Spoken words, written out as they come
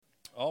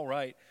All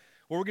right.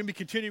 Well, we're going to be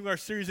continuing our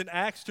series in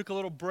Acts. Took a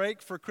little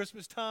break for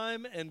Christmas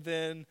time, and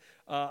then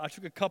I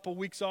took a couple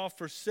weeks off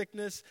for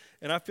sickness,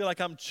 and I feel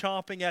like I'm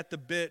chomping at the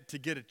bit to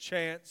get a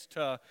chance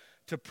to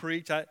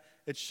preach.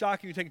 It's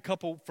shocking you take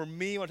for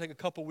me, when I take a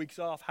couple weeks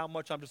off, how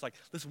much I'm just like,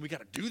 listen, we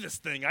got to do this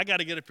thing. I got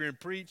to get up here and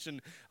preach,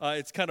 and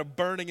it's kind of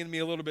burning in me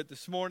a little bit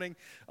this morning.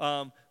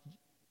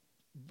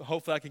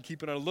 Hopefully I can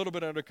keep it a little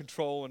bit under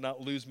control and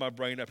not lose my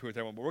brain up here with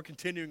everyone. But we're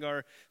continuing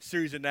our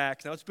series in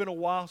Acts. Now, it's been a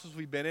while since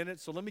we've been in it,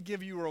 so let me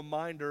give you a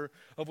reminder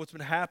of what's been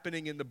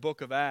happening in the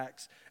book of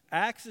Acts.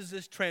 Acts is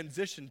this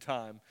transition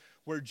time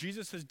where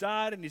Jesus has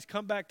died and he's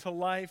come back to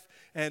life,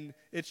 and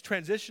it's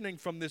transitioning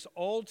from this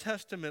Old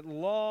Testament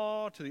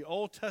law to the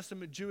Old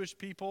Testament Jewish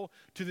people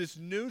to this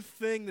new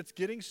thing that's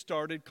getting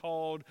started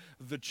called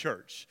the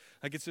church.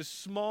 Like, it's a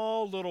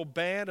small little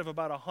band of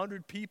about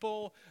 100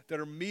 people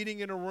that are meeting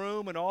in a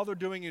room, and all they're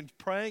doing is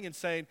praying and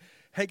saying,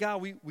 hey,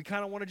 God, we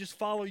kind of want to just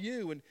follow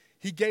you. And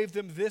he gave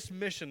them this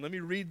mission. Let me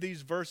read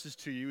these verses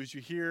to you as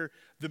you hear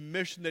the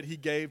mission that he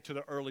gave to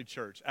the early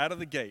church. Out of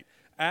the gate,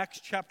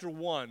 Acts chapter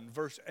 1,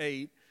 verse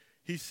 8,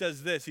 he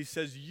says this. He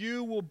says,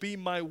 you will be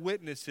my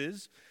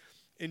witnesses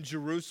in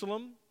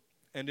Jerusalem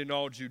and in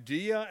all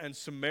Judea and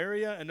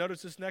Samaria, and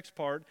notice this next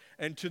part,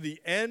 and to the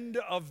end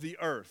of the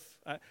earth.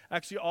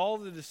 Actually, all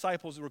the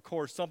disciples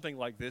record something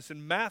like this.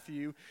 In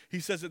Matthew, he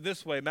says it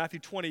this way.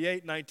 Matthew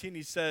 28:19,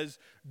 he says,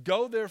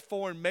 go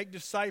therefore and make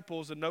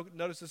disciples, and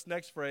notice this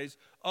next phrase,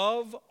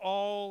 of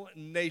all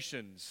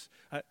nations.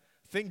 I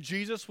think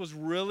Jesus was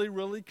really,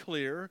 really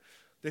clear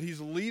that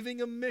he's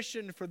leaving a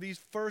mission for these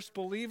first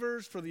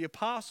believers, for the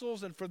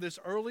apostles, and for this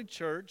early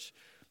church,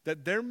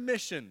 that their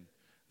mission,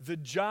 the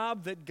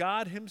job that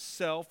God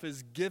himself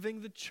is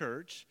giving the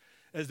church,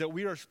 is that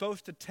we are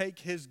supposed to take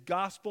his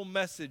gospel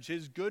message,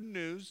 his good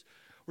news,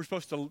 we're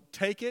supposed to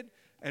take it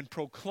and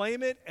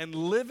proclaim it and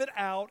live it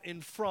out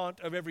in front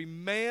of every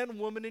man,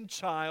 woman, and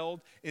child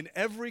in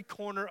every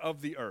corner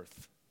of the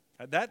earth.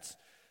 That's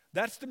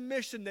the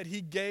mission that he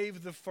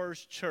gave the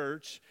first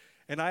church.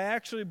 And I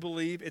actually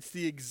believe it's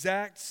the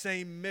exact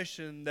same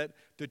mission that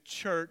the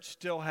church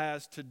still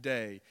has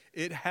today.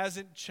 It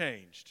hasn't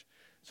changed.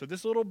 So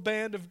this little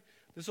band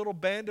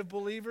of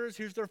believers,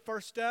 here's their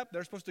first step.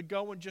 They're supposed to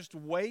go and just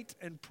wait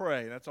and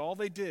pray. That's all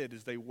they did,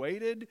 is they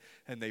waited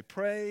and they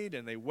prayed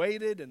and they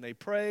waited and they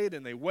prayed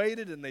and they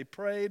waited and they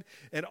prayed.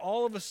 And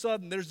all of a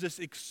sudden, there's this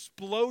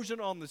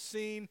explosion on the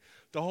scene.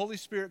 The Holy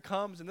Spirit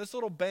comes, and this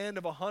little band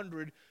of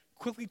 100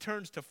 quickly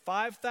turns to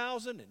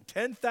 5,000 and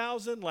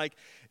 10,000. Like,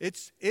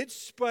 it's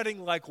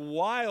spreading like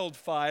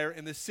wildfire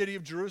in the city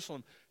of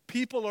Jerusalem.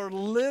 People are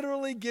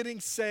literally getting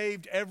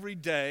saved every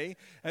day,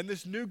 and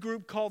this new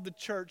group called the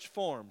church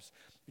forms.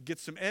 It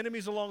gets some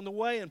enemies along the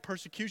way, and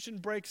persecution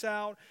breaks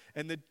out,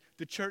 and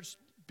the church,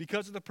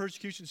 because of the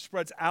persecution,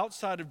 spreads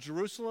outside of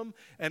Jerusalem,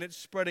 and it's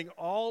spreading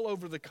all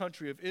over the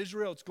country of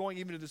Israel. It's going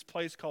even to this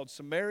place called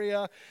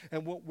Samaria.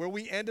 And where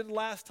we ended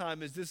last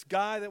time is this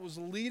guy that was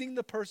leading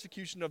the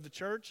persecution of the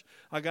church,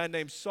 a guy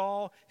named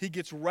Saul. He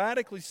gets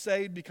radically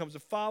saved, becomes a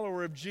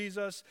follower of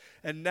Jesus,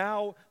 and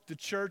now the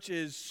church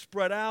is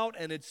spread out,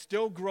 and it's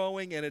still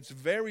growing, and it's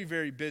very,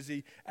 very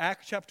busy.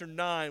 Acts chapter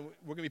 9,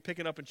 we're going to be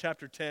picking up in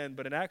chapter 10,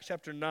 but in Acts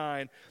chapter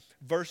 9,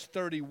 verse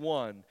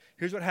 31,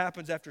 here's what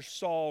happens after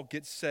Saul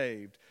gets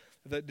saved.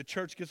 The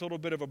church gets a little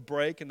bit of a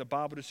break, and the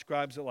Bible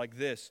describes it like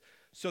this.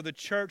 So the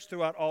church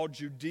throughout all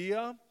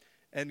Judea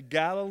and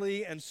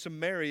Galilee and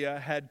Samaria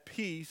had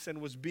peace and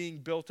was being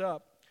built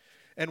up.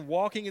 And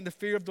walking in the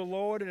fear of the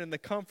Lord and in the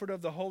comfort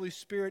of the Holy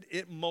Spirit,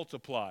 it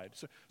multiplied.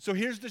 So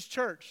here's this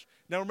church.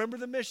 Now remember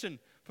the mission.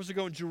 Supposed to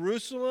go in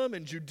Jerusalem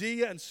and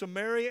Judea and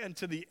Samaria and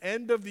to the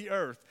end of the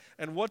earth.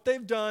 And what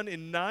they've done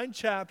in 9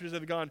 chapters,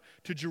 they've gone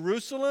to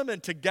Jerusalem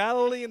and to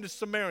Galilee and to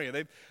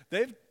Samaria.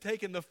 They've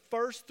taken the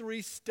first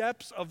 3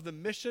 steps of the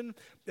mission,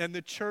 and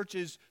the church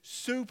is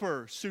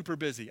super, super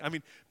busy. I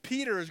mean,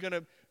 Peter is going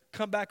to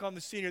come back on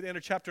the scene at the end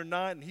of chapter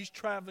 9, and he's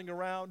traveling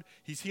around.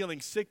 He's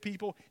healing sick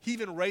people. He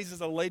even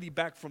raises a lady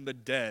back from the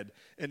dead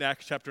in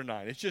Acts chapter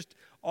 9. It's just,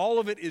 all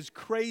of it is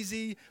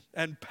crazy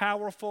and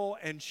powerful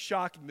and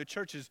shocking. The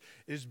church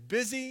is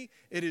busy.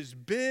 It is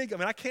big. I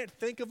mean, I can't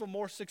think of a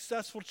more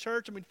successful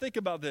church. I mean, think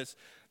about this.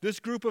 This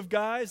group of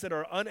guys that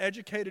are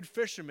uneducated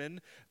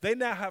fishermen, they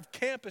now have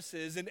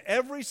campuses in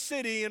every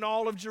city in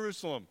all of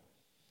Jerusalem.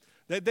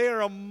 They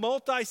are a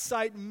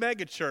multi-site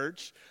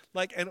megachurch,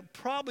 and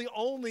probably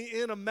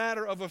only in a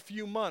matter of a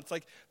few months.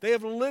 Like, they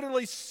have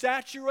literally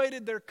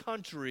saturated their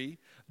country.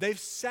 They've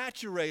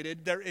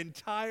saturated their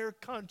entire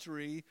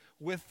country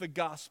with the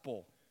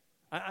gospel.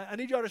 I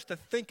need y'all just to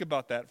think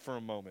about that for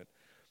a moment.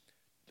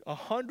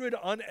 100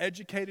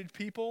 uneducated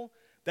people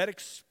that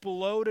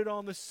exploded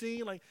on the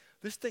scene. Like,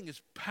 this thing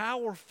is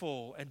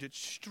powerful and it's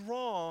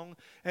strong,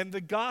 and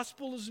the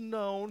gospel is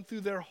known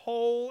through their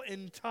whole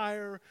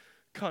entire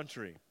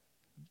country.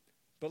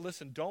 But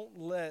listen, don't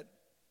let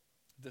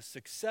the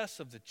success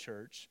of the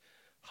church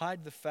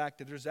hide the fact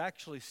that there's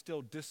actually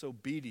still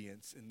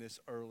disobedience in this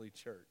early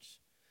church.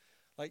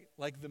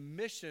 Like the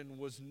mission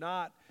was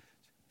not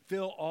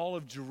fill all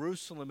of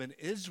Jerusalem and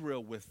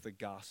Israel with the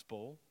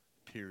gospel.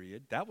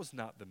 period. That was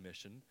not the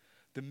mission.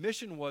 The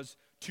mission was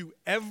to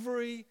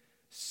every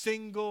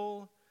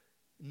single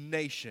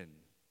nation.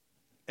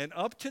 And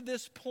up to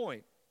this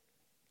point,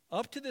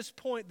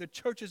 the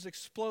church is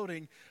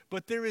exploding,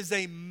 but there is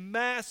a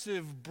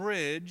massive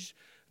bridge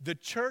the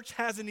church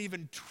hasn't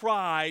even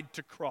tried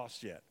to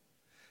cross yet.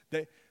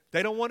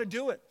 They don't want to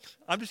do it.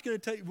 I'm just going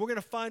to tell you, we're going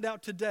to find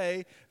out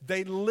today,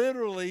 they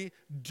literally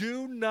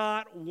do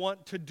not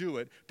want to do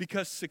it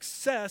because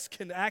success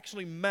can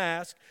actually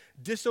mask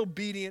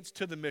disobedience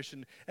to the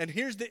mission. And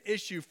here's the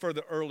issue for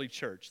the early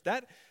church.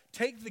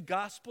 Take the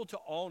gospel to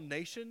all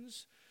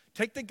nations,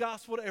 take the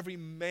gospel to every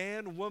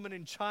man, woman,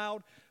 and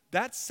child.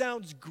 That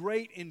sounds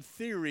great in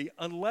theory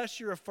unless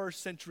you're a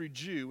first century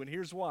Jew, and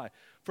here's why.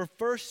 For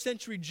first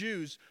century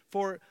Jews,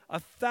 for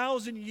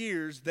 1,000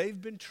 years, they've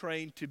been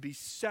trained to be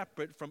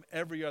separate from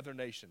every other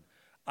nation.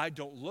 I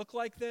don't look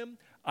like them.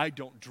 I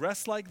don't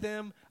dress like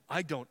them.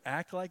 I don't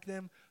act like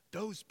them.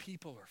 Those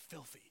people are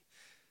filthy.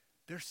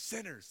 They're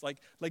sinners. Like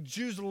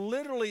Jews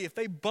literally, if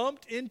they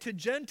bumped into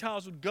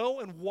Gentiles, would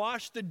go and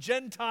wash the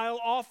Gentile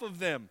off of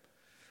them.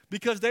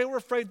 Because they were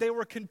afraid they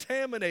were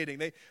contaminating.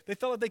 They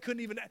felt like they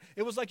couldn't even,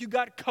 it was like you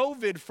got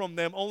COVID from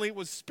them, only it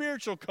was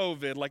spiritual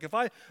COVID. Like if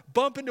I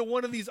bump into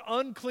one of these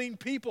unclean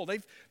people,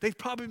 they've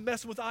probably been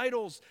messing with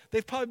idols.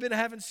 They've probably been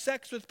having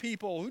sex with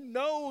people. Who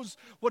knows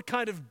what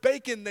kind of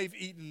bacon they've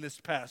eaten this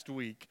past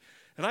week.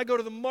 And I go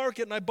to the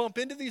market and I bump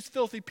into these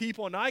filthy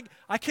people and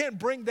I can't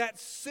bring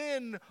that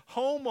sin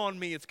home on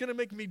me. It's going to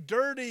make me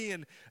dirty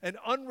and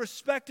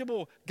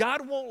unrespectable.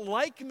 God won't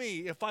like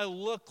me if I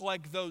look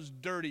like those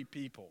dirty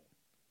people.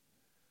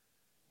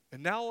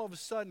 And now all of a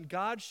sudden,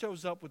 God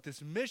shows up with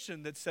this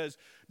mission that says,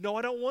 no,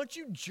 I don't want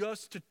you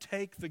just to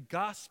take the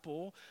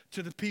gospel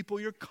to the people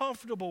you're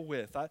comfortable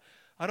with.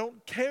 I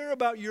don't care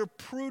about your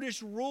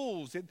prudish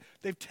rules.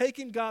 They've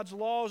taken God's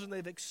laws and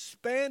they've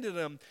expanded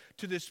them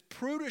to this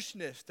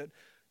prudishness that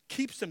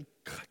keeps them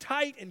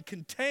tight and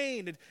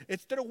contained.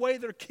 It's their way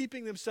they're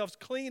keeping themselves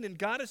clean. And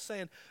God is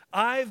saying,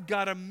 I've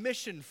got a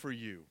mission for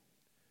you.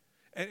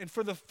 And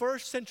for the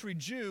first century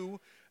Jew,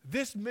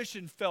 this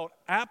mission felt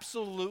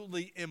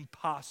absolutely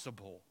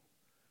impossible.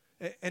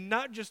 And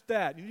not just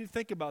that. You need to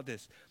think about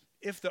this.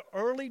 If the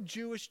early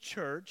Jewish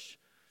church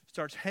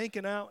starts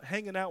hanging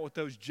out with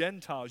those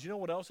Gentiles, you know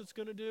what else it's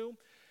going to do?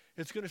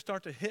 It's going to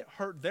start to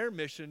hurt their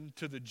mission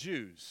to the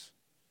Jews.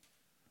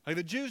 Like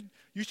the Jews,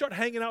 you start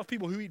hanging out with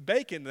people who eat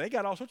bacon, they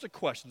got all sorts of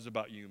questions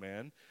about you,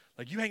 man.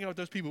 Like you hang out with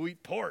those people who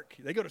eat pork.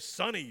 They go to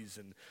Sonny's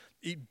and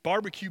eat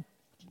barbecue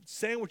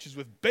sandwiches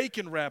with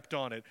bacon wrapped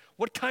on it.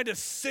 What kind of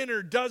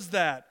sinner does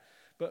that?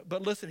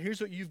 But listen, here's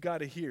what you've got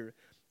to hear.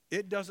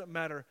 It doesn't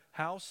matter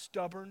how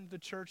stubborn the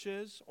church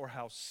is or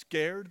how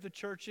scared the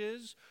church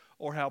is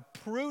or how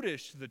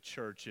prudish the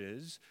church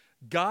is.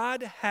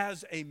 God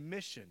has a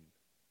mission.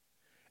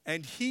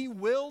 And he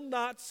will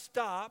not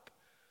stop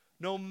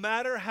no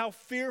matter how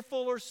fearful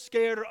or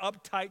scared or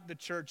uptight the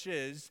church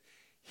is.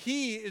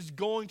 He is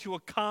going to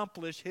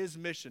accomplish his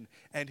mission.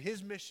 And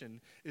his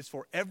mission is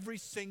for every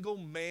single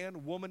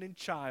man, woman, and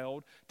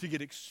child to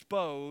get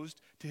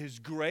exposed to his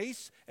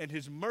grace and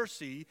his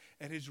mercy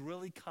and his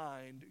really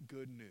kind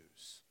good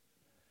news.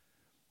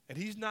 And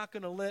he's not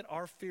going to let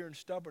our fear and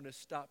stubbornness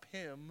stop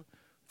him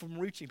from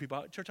reaching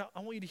people. Church, I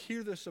want you to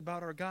hear this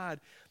about our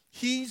God.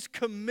 He's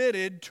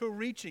committed to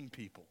reaching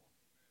people.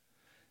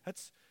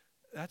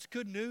 That's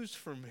good news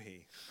for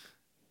me.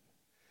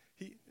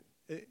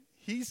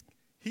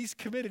 He's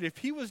committed. If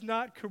he was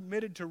not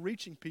committed to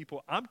reaching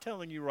people, I'm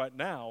telling you right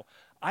now,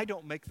 I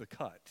don't make the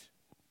cut.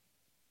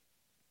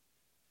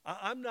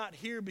 I'm not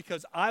here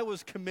because I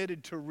was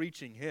committed to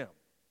reaching him.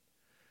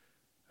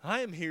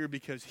 I am here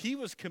because he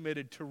was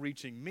committed to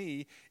reaching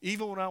me.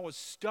 Even when I was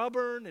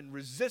stubborn and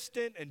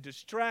resistant and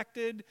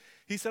distracted,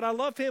 he said, I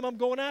love him. I'm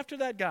going after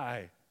that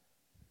guy.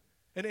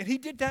 And he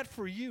did that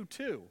for you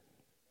too.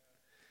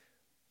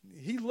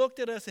 He looked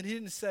at us and he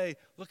didn't say,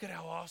 look at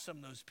how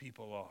awesome those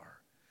people are.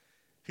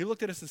 He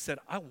looked at us and said,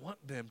 I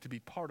want them to be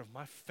part of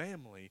my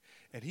family.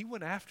 And he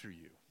went after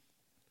you.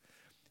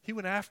 He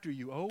went after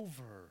you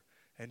over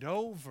and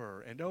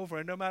over and over.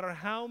 And no matter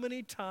how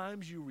many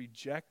times you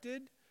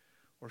rejected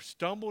or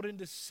stumbled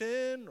into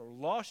sin or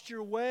lost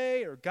your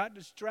way or got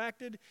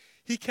distracted,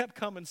 he kept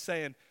coming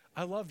saying,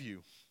 I love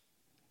you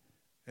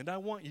and I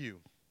want you.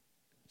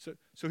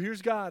 So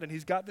here's God, and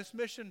he's got this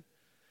mission.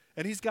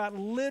 And he's got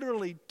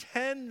literally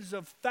tens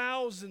of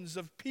thousands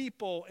of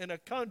people in a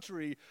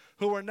country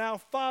who are now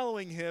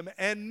following him,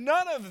 and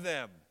none of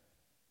them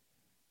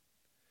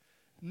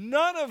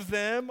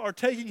are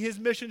taking his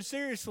mission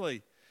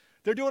seriously.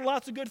 They're doing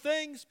lots of good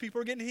things.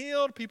 People are getting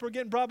healed. People are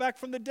getting brought back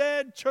from the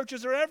dead.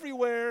 Churches are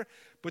everywhere,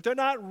 but they're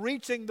not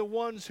reaching the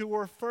ones who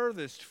are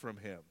furthest from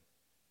him.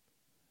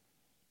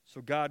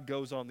 So God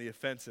goes on the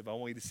offensive. I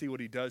want you to see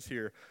what he does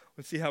here.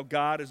 Let's see how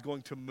God is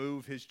going to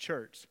move his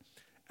church.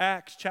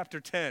 Acts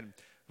chapter 10,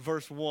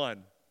 verse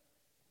 1.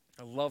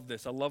 I love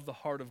this. I love the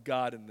heart of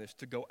God in this,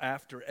 to go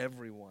after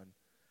everyone.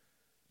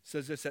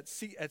 says this, at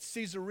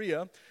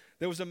Caesarea,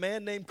 there was a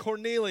man named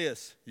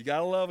Cornelius. You got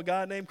to love a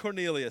guy named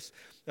Cornelius,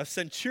 a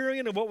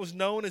centurion of what was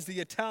known as the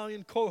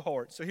Italian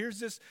cohort. So here's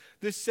this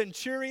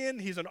centurion.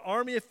 He's an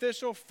army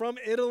official from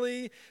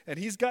Italy, and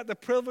he's got the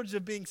privilege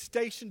of being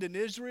stationed in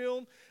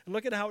Israel. And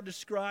look at how it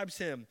describes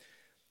him.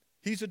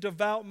 He's a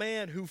devout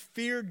man who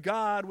feared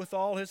God with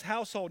all his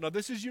household. Now,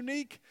 this is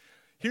unique.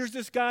 Here's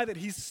this guy that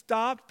he's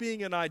stopped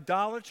being an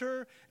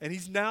idolater, and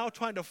he's now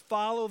trying to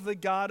follow the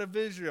God of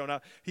Israel.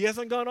 Now, he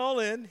hasn't gone all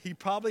in. He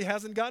probably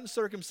hasn't gotten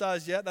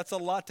circumcised yet. That's a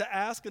lot to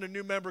ask in a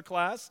new member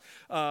class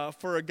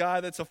for a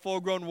guy that's a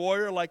full-grown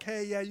warrior. Like,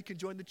 hey, yeah, you can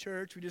join the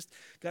church. We just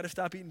got to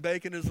stop eating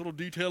bacon. There's a little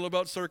detail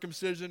about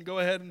circumcision. Go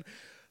ahead and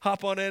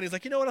hop on in. He's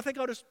like, you know what? I think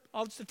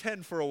I'll just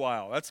attend for a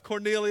while. That's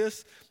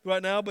Cornelius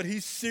right now, but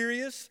he's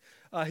serious.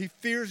 He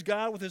fears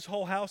God with his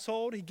whole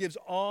household. He gives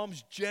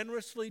alms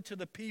generously to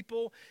the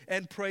people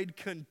and prayed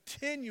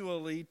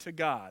continually to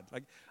God.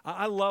 Like,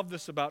 I love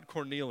this about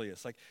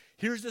Cornelius. Like,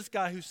 here's this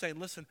guy who's saying,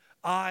 listen,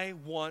 I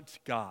want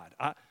God.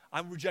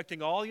 I'm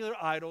rejecting all the other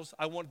idols.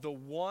 I want the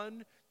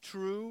one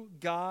true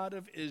God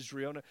of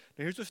Israel. Now,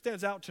 here's what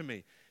stands out to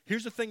me.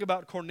 Here's the thing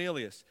about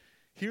Cornelius.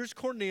 Here's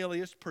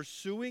Cornelius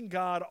pursuing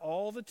God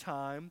all the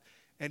time,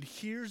 and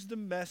here's the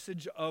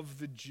message of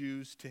the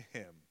Jews to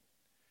him.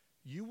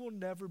 You will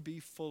never be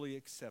fully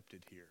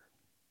accepted here.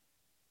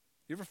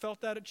 You ever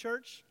felt that at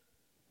church?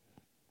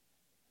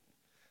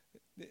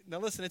 Now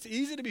listen, it's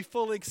easy to be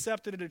fully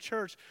accepted at a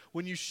church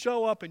when you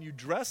show up and you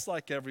dress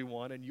like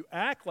everyone and you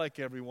act like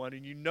everyone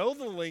and you know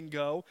the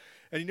lingo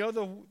and you know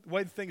the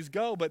way things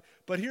go.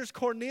 But here's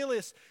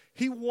Cornelius.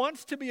 He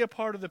wants to be a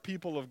part of the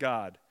people of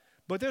God.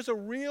 But there's a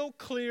real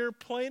clear,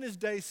 plain as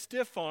day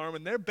stiff arm,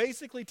 and they're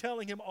basically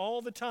telling him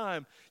all the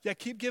time, yeah,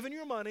 keep giving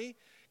your money.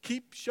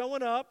 Keep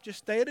showing up, just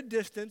stay at a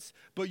distance,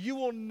 but you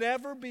will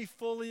never be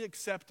fully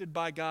accepted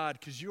by God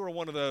because you are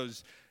one of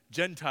those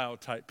Gentile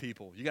type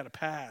people. You got a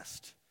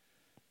past.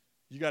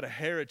 You got a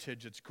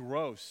heritage that's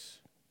gross.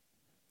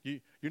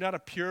 You're not a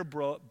pure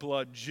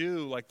blood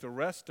Jew like the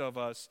rest of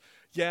us.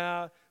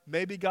 Yeah,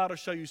 maybe God will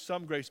show you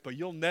some grace, but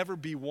you'll never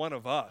be one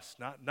of us.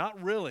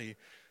 Not really,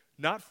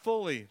 not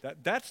fully.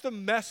 That's the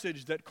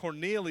message that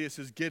Cornelius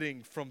is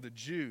getting from the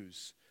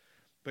Jews.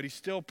 But he's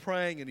still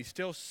praying and he's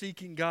still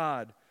seeking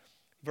God.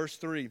 Verse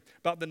 3,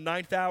 about the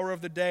 9th hour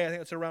of the day, I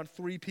think it's around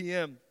 3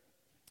 p.m.,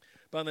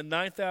 about the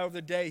 9th hour of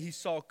the day, he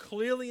saw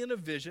clearly in a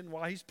vision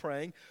while he's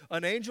praying,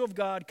 an angel of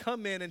God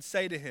come in and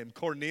say to him,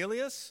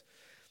 Cornelius,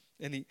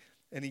 and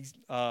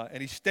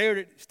he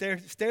stared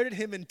at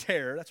him in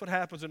terror. That's what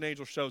happens when an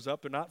angel shows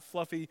up. They're not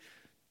fluffy,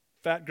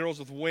 fat girls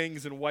with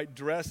wings and white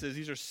dresses.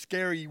 These are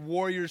scary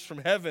warriors from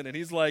heaven. And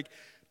he's like,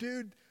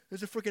 dude,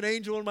 there's a freaking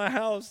angel in my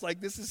house. Like,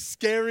 this is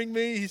scaring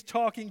me. He's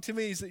talking to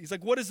me. He's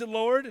like, what is it,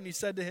 Lord? And he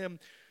said to him,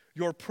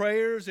 your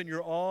prayers and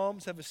your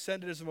alms have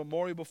ascended as a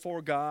memorial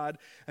before God.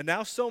 And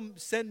now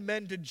send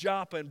men to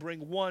Joppa and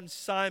bring one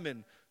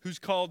Simon, who's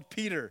called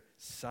Peter.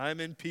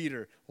 Simon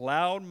Peter.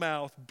 Loud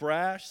mouth,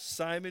 brash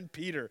Simon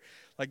Peter.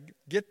 Like,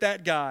 get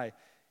that guy.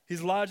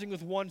 He's lodging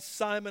with one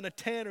Simon, a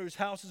tanner, whose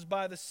house is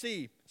by the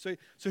sea. So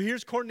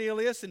here's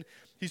Cornelius, and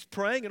he's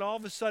praying, and all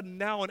of a sudden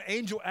now an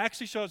angel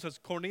actually shows us,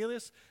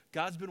 Cornelius,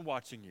 God's been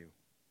watching you,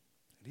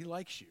 and he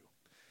likes you.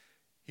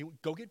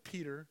 Go get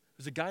Peter.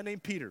 There's a guy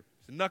named Peter.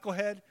 He's a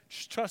knucklehead.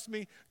 Just trust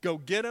me. Go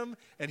get him.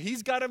 And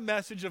he's got a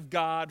message of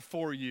God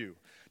for you.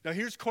 Now,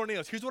 here's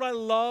Cornelius. Here's what I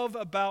love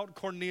about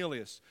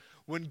Cornelius.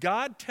 When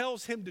God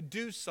tells him to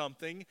do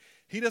something,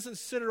 he doesn't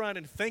sit around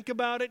and think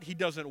about it. He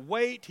doesn't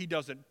wait. He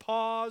doesn't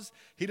pause.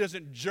 He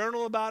doesn't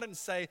journal about it and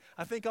say,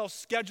 I think I'll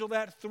schedule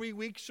that 3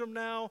 weeks from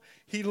now.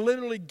 He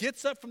literally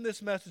gets up from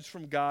this message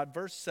from God.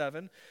 Verse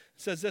 7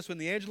 says this, when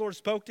the angel of the Lord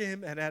spoke to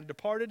him and had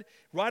departed,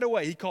 right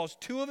away he calls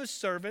 2 of his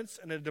servants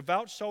and a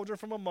devout soldier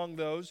from among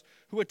those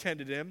who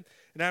attended him.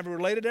 And having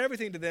related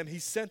everything to them, he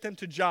sent them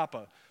to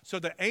Joppa. So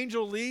the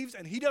angel leaves,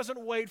 and he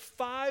doesn't wait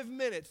 5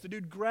 minutes. The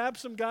dude grabs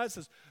some guy and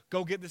says,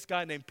 go get this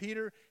guy named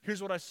Peter.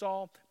 Here's what I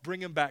saw.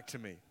 Bring him back to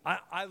me.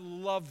 I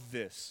love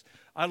this.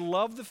 I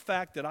love the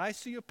fact that I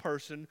see a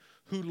person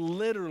who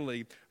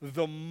literally,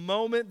 the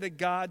moment that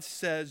God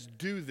says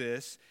do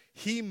this,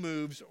 he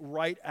moves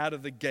right out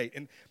of the gate.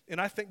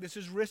 And I think this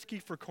is risky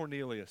for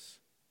Cornelius.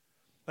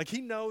 Like,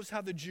 he knows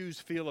how the Jews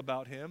feel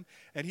about him,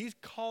 and he's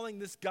calling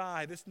this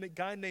guy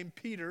named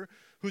Peter,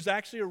 who's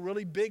actually a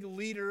really big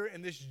leader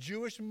in this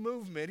Jewish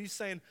movement. He's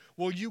saying,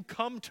 will you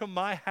come to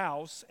my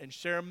house and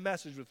share a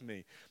message with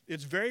me?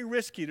 It's very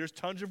risky. There's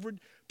tons of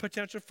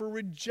potential for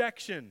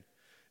rejection.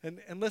 And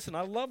listen,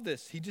 I love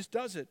this. He just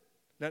does it.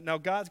 Now,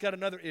 God's got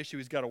another issue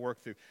he's got to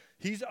work through.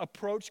 He's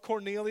approached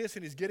Cornelius,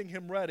 and he's getting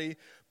him ready,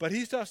 but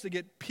he still has to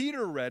get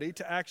Peter ready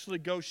to actually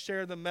go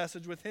share the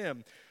message with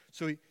him.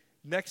 So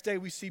next day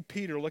we see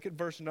Peter. Look at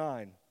verse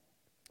 9.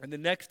 And the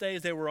next day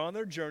as they were on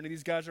their journey,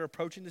 these guys are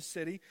approaching the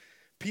city.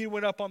 Peter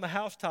went up on the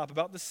housetop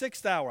about the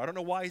 6th hour. I don't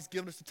know why he's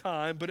giving us the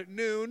time, but at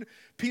noon,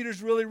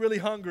 Peter's really, really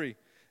hungry.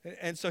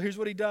 And so here's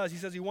what he does. He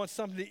says he wants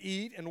something to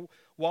eat, and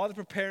while they're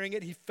preparing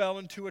it, he fell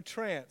into a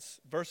trance.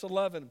 Verse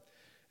 11.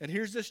 And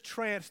here's this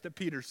trance that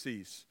Peter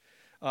sees.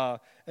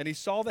 And he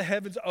saw the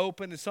heavens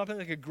open and something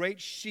like a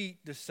great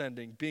sheet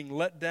descending, being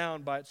let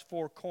down by its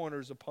four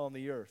corners upon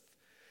the earth.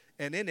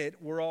 And in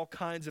it were all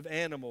kinds of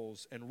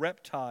animals and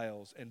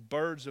reptiles and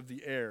birds of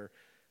the air.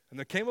 And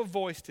there came a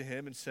voice to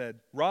him and said,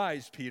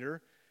 "Rise,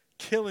 Peter,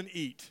 kill and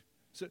eat."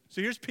 So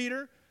here's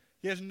Peter.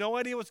 He has no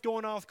idea what's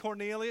going on with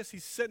Cornelius.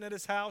 He's sitting at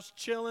his house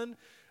chilling.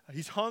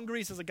 He's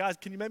hungry. He says, "Guys,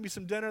 can you make me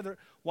some dinner?"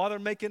 While they're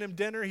making him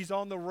dinner, he's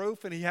on the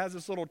roof and he has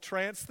this little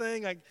trance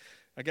thing.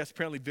 I guess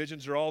apparently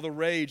visions are all the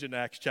rage in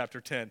Acts chapter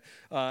 10.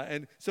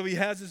 And so he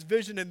has this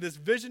vision, and this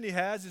vision he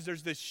has is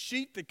there's this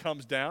sheet that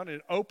comes down and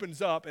it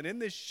opens up, and in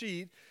this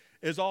sheet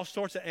is all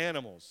sorts of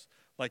animals,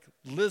 like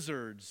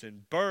lizards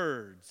and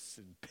birds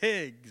and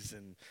pigs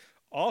and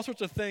all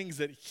sorts of things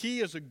that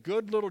he, as a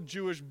good little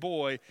Jewish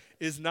boy,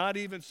 is not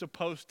even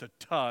supposed to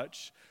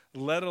touch,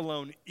 let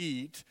alone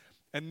eat.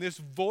 And this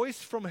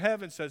voice from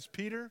heaven says,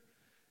 "Peter,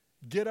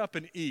 get up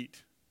and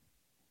eat."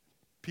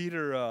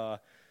 Peter,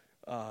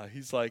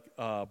 he's like,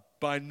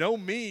 "By no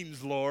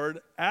means,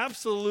 Lord.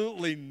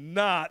 Absolutely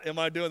not am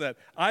I doing that.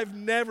 I've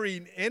never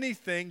eaten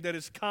anything that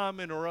is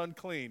common or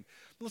unclean."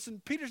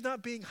 Listen, Peter's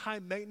not being high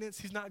maintenance.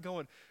 He's not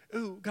going,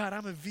 "Ooh, God,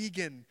 I'm a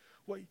vegan.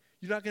 What,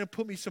 you're not going to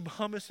put me some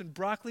hummus and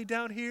broccoli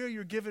down here?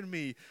 You're giving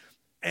me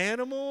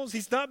animals?"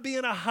 He's not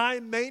being a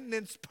high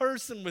maintenance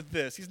person with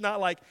this. He's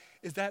not like,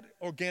 "Is that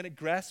organic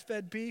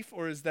grass-fed beef,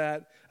 or is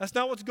that's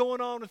not what's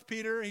going on with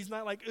Peter." He's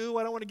not like, "Ooh,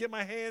 I don't want to get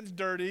my hands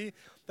dirty."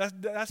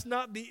 That's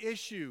not the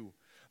issue.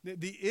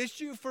 The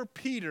issue for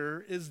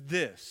Peter is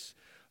this: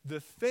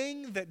 the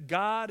thing that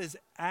God is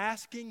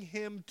asking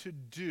him to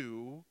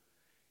do,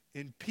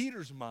 in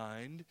Peter's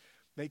mind,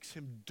 makes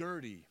him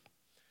dirty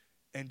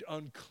and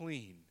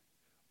unclean.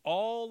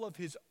 All of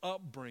his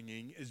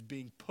upbringing is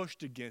being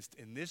pushed against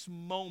in this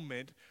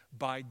moment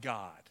by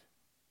God.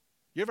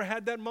 You ever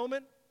had that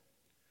moment?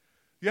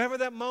 You ever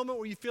that moment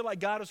where you feel like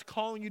God is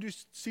calling you to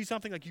see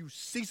something, like you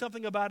see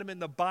something about him in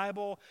the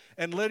Bible,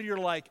 and literally you're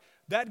like,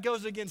 that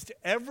goes against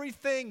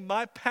everything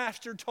my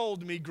pastor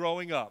told me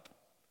growing up.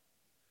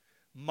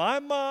 My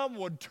mom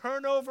would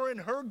turn over in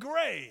her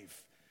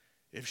grave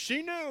if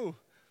she knew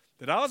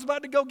that I was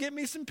about to go get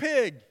me some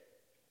pig.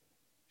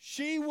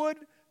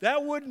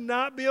 That would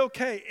not be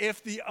okay.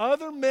 If the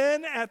other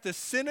men at the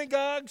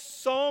synagogue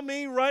saw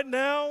me right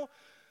now,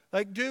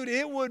 like, dude,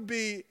 there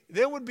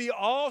would be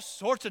all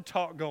sorts of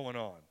talk going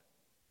on.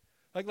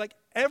 Like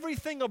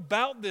everything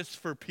about this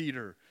for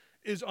Peter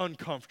is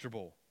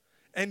uncomfortable.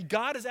 And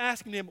God is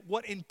asking him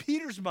what in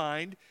Peter's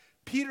mind,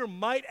 Peter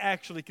might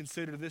actually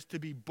consider this to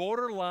be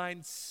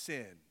borderline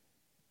sin.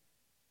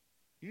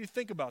 You need to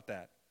think about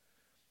that.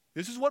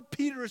 This is what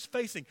Peter is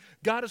facing.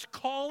 God is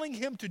calling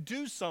him to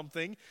do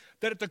something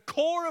that at the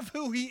core of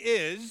who he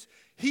is,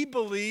 he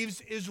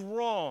believes is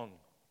wrong.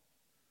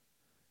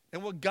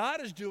 And what God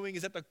is doing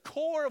is at the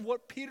core of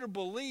what Peter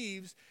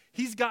believes,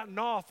 he's gotten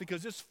off,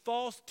 because this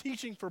false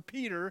teaching for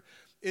Peter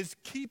is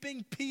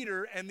keeping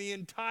Peter and the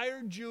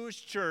entire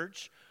Jewish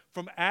church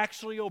from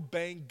actually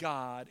obeying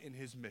God in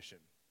his mission.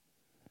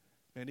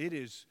 And it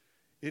is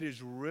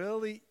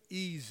really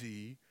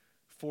easy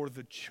for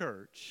the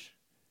church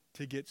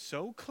to get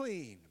so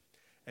clean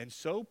and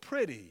so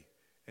pretty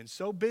and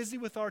so busy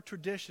with our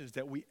traditions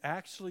that we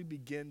actually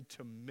begin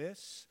to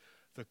miss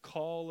the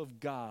call of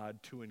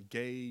God to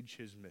engage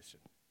his mission.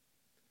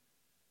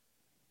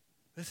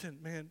 Listen,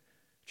 man,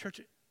 church,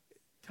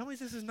 tell me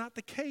this is not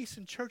the case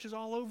in churches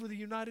all over the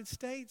United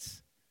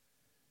States.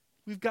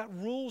 We've got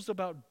rules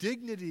about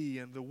dignity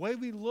and the way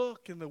we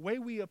look and the way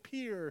we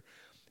appear.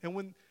 And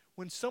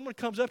when someone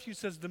comes up to you and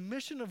says, the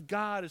mission of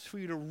God is for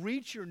you to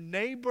reach your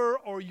neighbor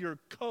or your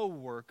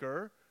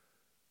coworker,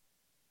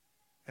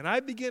 and I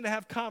begin to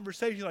have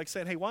conversations like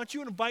saying, hey, why don't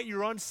you invite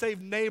your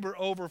unsaved neighbor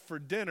over for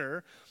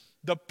dinner?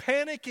 The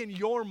panic in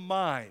your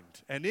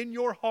mind and in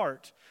your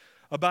heart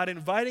about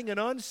inviting an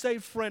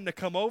unsaved friend to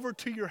come over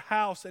to your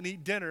house and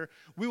eat dinner,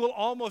 we will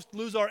almost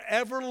lose our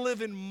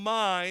ever-living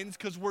minds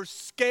because we're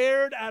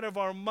scared out of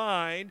our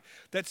mind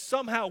that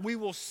somehow we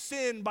will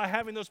sin by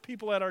having those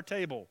people at our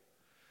table.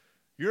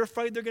 You're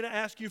afraid they're going to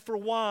ask you for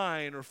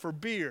wine or for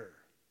beer.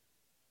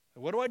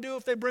 What do I do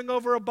if they bring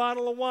over a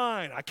bottle of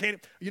wine? I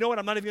can't, you know what,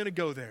 I'm not even going to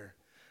go there.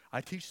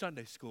 I teach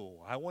Sunday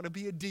school. I want to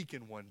be a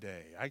deacon one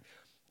day. I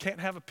can't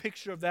have a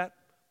picture of that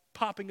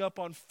popping up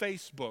on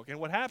Facebook. And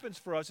what happens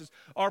for us is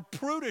our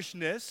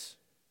prudishness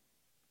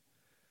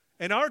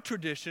and our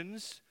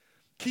traditions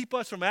keep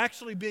us from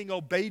actually being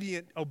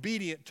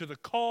obedient to the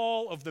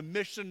call of the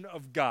mission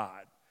of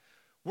God.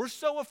 We're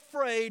so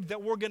afraid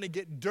that we're going to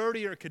get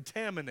dirty or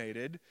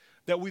contaminated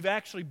that we've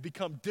actually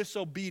become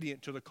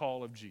disobedient to the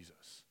call of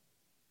Jesus.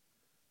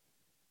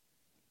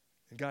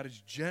 And God is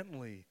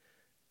gently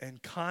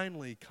and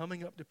kindly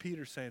coming up to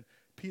Peter saying,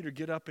 Peter,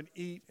 get up and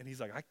eat. And he's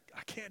like,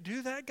 I can't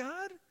do that,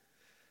 God.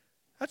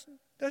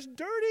 That's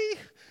dirty.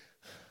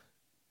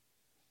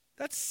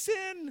 That's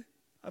sin.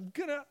 I'm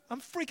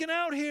freaking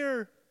out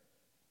here.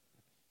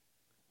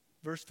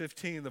 Verse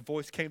 15, the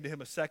voice came to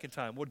him a second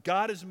time. What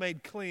God has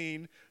made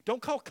clean,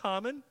 don't call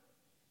common.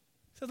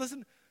 He said,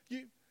 listen,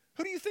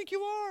 who do you think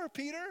you are,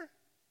 Peter?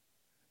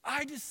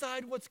 I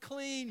decide what's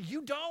clean.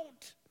 You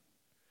don't.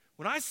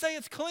 When I say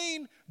it's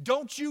clean,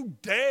 don't you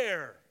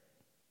dare.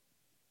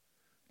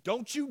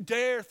 Don't you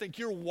dare think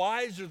you're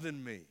wiser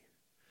than me.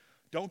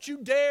 Don't you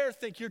dare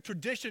think your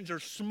traditions are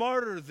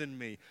smarter than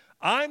me.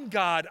 I'm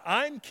God.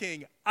 I'm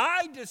king.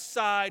 I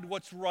decide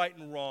what's right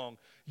and wrong.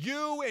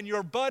 You and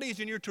your buddies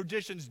and your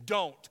traditions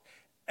don't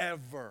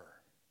ever.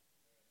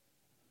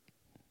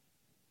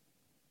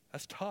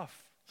 That's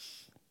tough.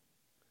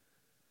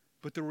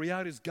 But the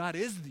reality is God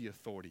is the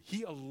authority.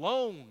 He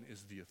alone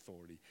is the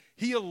authority.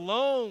 He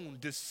alone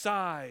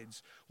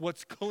decides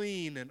what's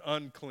clean and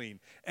unclean.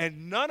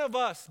 And none of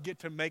us get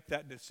to make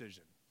that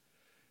decision.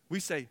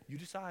 We say, you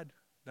decide,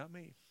 not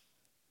me.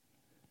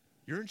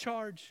 You're in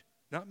charge,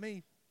 not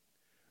me.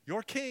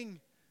 You're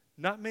king,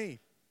 not me.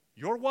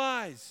 You're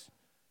wise,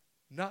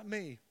 not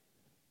me.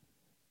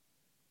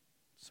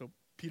 So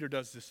Peter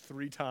does this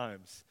 3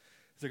 times.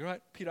 He's like, all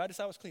right, Peter, I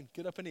decide what's clean.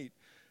 Get up and eat.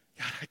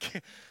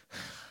 God,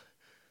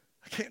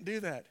 I can't do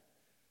that.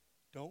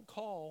 Don't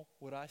call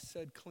what I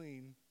said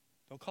clean.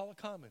 Don't call it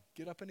common.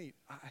 Get up and eat.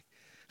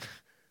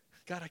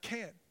 God, I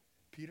can't.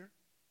 Peter,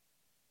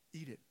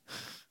 eat it.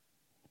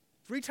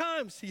 3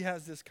 times he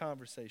has this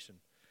conversation,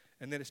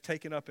 and then it's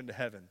taken up into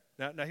heaven.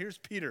 Now here's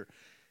Peter.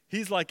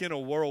 He's like in a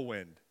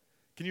whirlwind.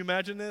 Can you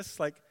imagine this?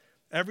 Like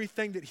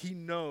everything that he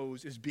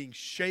knows is being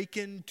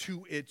shaken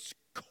to its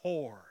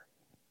core.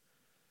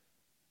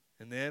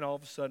 And then all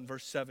of a sudden,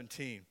 verse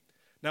 17.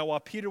 Now, while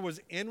Peter was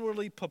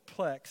inwardly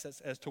perplexed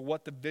as to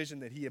what the vision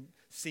that he had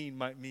seen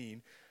might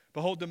mean,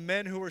 behold, the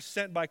men who were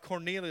sent by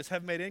Cornelius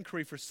have made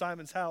inquiry for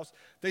Simon's house.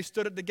 They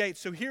stood at the gate.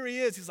 So here he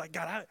is. He's like,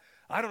 God,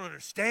 I don't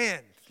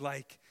understand.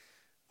 Like,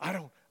 I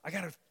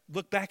got to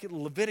look back at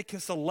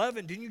Leviticus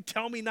 11. Didn't you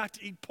tell me not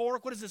to eat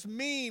pork? What does this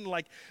mean?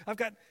 Like, I've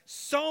got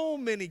so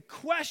many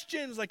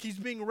questions. Like, he's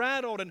being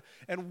rattled.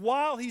 And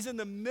while he's in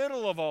the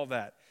middle of all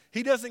that,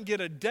 he doesn't get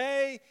a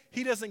day.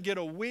 He doesn't get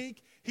a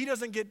week. He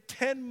doesn't get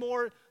 10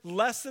 more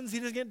lessons. He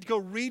doesn't get to go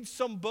read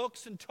some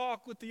books and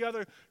talk with the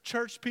other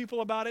church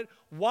people about it.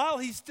 While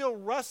he's still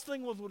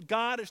wrestling with what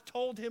God has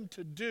told him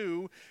to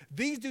do,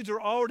 these dudes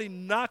are already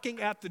knocking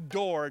at the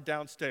door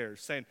downstairs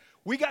saying,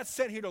 we got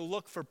sent here to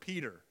look for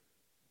Peter.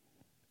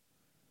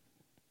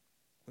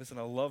 Listen,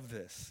 I love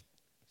this.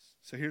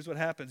 So here's what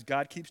happens.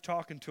 God keeps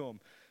talking to him.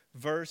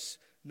 Verse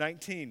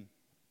 19.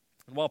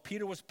 And while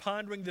Peter was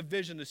pondering the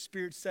vision, the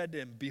Spirit said to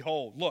him,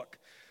 behold, look,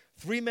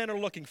 3 men are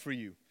looking for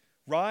you.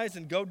 Rise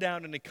and go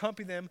down and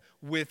accompany them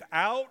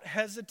without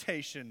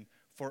hesitation,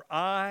 for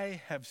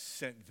I have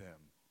sent them.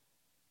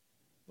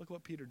 Look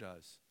what Peter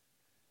does.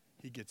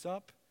 He gets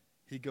up,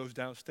 he goes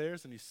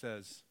downstairs, and he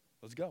says,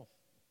 let's go.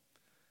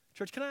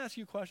 Church, can I ask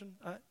you a question?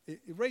 It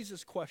raises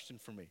this question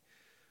for me.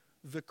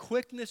 The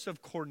quickness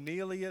of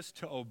Cornelius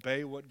to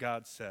obey what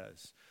God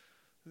says,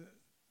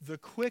 the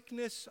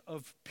quickness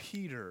of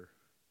Peter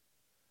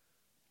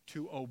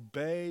to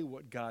obey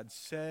what God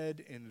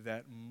said in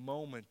that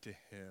moment to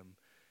him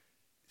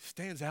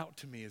stands out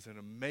to me as an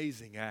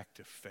amazing act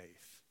of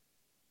faith.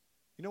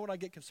 You know what I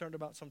get concerned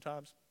about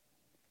sometimes?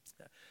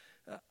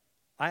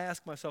 I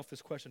ask myself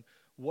this question: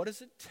 what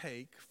does it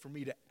take for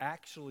me to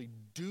actually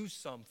do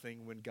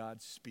something when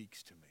God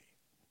speaks to me?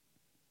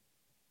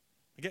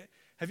 Okay,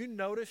 have you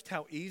noticed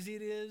how easy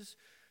it is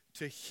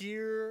to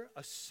hear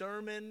a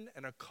sermon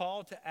and a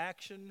call to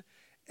action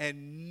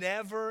and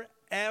never,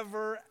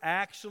 ever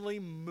actually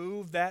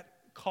move that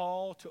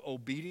call to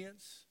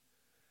obedience?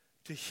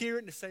 To hear it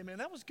and to say, man,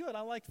 that was good.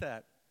 I like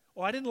that.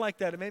 Or I didn't like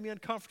that. It made me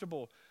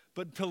uncomfortable.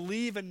 But to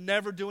leave and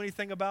never do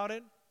anything about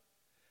it?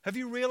 Have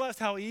you realized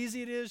how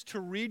easy it is to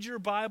read your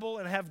Bible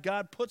and have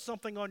God put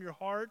something on your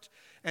heart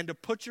and to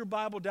put your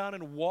Bible down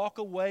and walk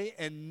away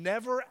and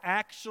never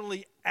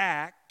actually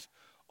act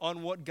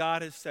on what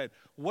God has said?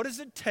 What does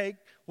it take?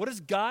 What does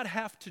God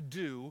have to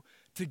do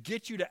to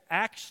get you to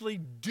actually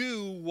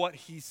do what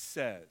he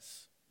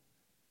says?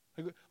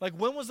 Like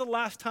when was the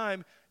last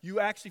time you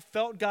actually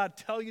felt God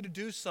tell you to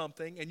do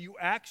something and you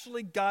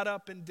actually got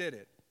up and did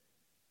it?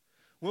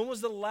 When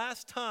was the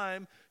last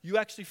time you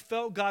actually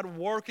felt God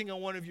working on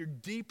one of your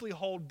deeply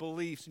held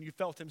beliefs and you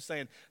felt him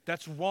saying,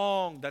 that's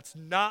wrong, that's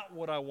not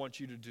what I want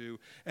you to do,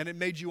 and it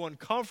made you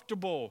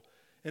uncomfortable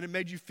and it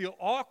made you feel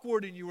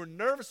awkward and you were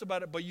nervous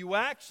about it, but you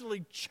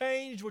actually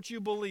changed what you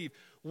believe?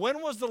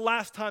 When was the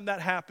last time that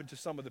happened to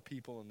some of the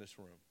people in this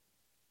room?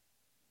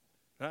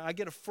 I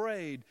get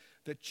afraid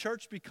that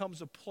church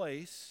becomes a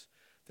place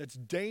that's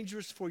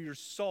dangerous for your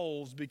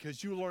souls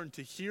because you learn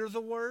to hear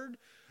the word,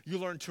 you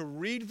learn to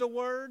read the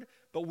word,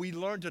 but we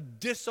learn to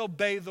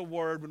disobey the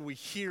word when we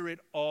hear it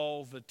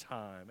all the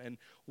time. And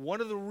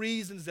one of the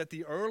reasons that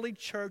the early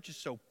church is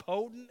so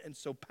potent and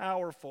so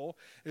powerful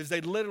is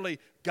they literally,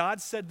 God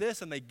said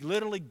this, and they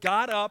literally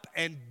got up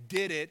and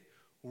did it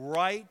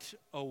right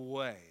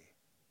away.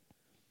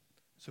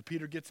 So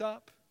Peter gets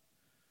up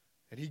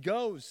and he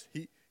goes.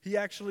 He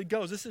actually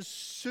goes. This is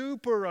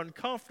super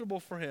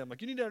uncomfortable for him.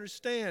 Like, you need to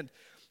understand,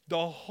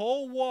 the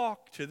whole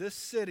walk to this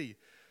city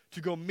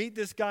to go meet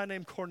this guy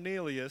named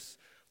Cornelius,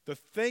 the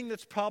thing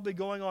that's probably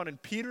going on in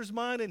Peter's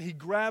mind, and he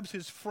grabs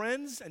his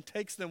friends and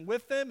takes them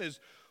with him,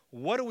 is,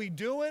 what are we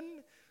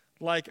doing?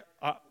 Like,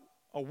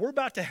 we're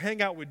about to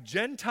hang out with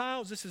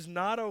Gentiles. This is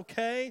not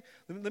okay.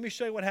 Let me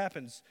show you what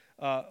happens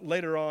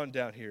later on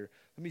down here.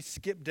 Let me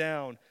skip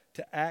down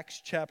to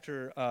Acts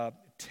chapter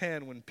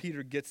 10 when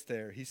Peter gets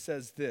there. He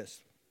says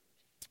this,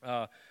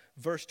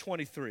 verse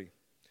 23,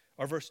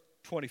 or verse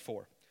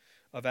 24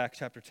 of Acts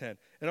chapter 10.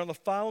 And on the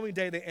following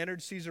day, they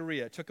entered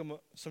Caesarea. It took them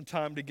some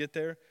time to get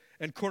there.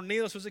 And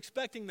Cornelius was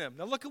expecting them.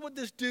 Now look at what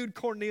this dude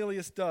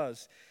Cornelius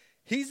does.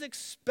 He's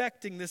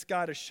expecting this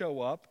guy to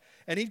show up,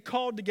 and he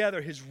called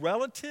together his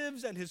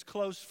relatives and his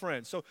close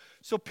friends.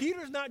 So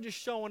Peter's not just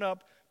showing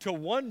up to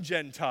one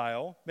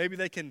Gentile. Maybe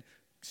they can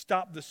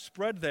stop the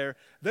spread there.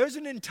 There's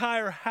an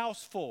entire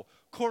house full.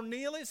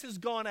 Cornelius has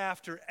gone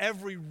after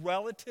every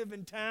relative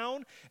in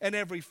town and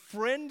every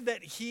friend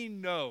that he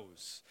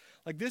knows.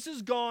 Like, this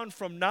has gone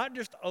from not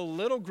just a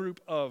little group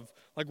of,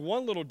 like,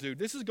 one little dude.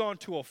 This has gone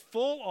to a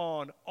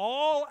full-on,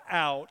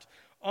 all-out,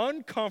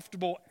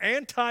 uncomfortable,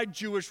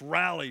 anti-Jewish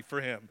rally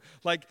for him.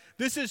 Like,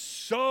 this is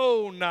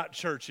so not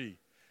churchy.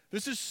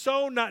 This is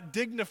so not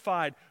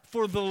dignified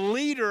for the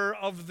leader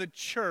of the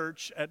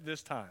church at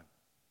this time.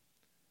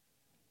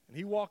 And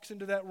he walks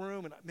into that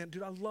room, and man,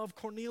 dude, I love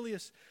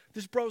Cornelius.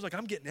 This bro's like,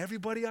 I'm getting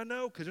everybody I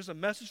know because there's a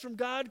message from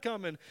God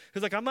coming.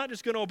 He's like, I'm not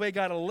just going to obey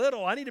God a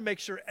little. I need to make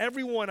sure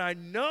everyone I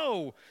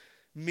know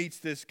meets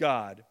this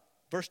God.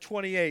 Verse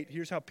 28,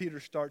 here's how Peter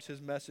starts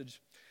his message.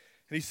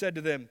 And he said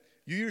to them,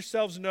 you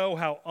yourselves know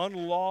how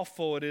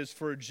unlawful it is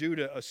for a Jew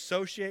to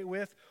associate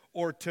with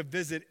or to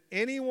visit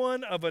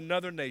anyone of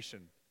another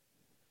nation.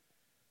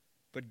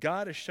 But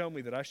God has shown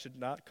me that I should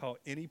not call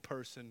any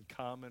person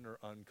common or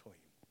unclean.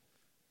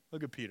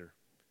 Look at Peter.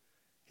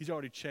 He's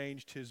already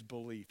changed his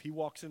belief. He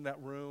walks in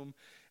that room,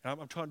 and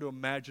I'm trying to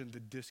imagine the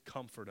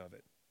discomfort of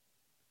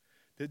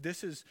it.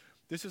 This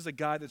is a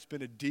guy that's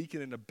been a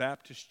deacon in a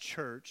Baptist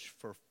church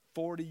for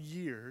 40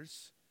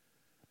 years,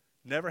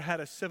 never had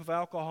a sip of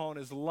alcohol in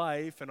his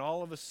life, and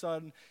all of a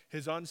sudden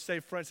his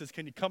unsaved friend says,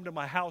 can you come to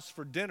my house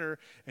for dinner?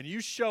 And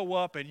you show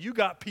up, and you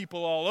got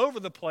people all over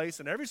the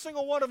place, and every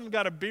single one of them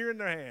got a beer in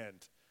their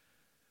hand.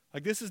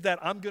 Like, this is that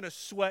I'm going to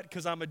sweat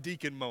because I'm a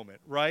deacon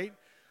moment, right?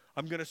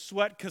 I'm going to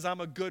sweat because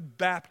I'm a good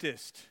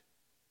Baptist.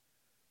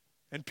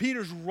 And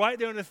Peter's right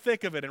there in the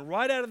thick of it. And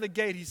right out of the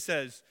gate, he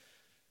says,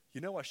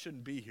 you know I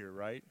shouldn't be here,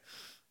 right?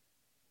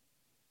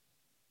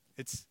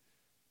 It's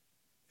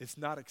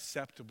not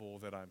acceptable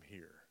that I'm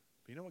here.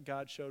 But you know what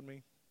God showed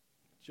me?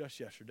 Just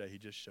yesterday, he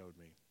just showed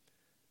me.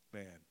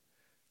 Man,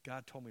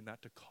 God told me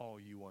not to call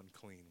you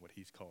unclean, what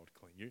he's called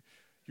clean.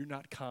 You're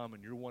not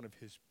common. You're one of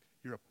his,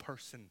 you're a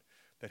person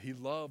that he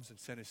loves and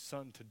sent his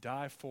son to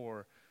die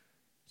for.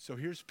 So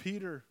here's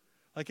Peter,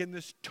 like in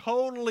this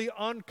totally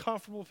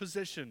uncomfortable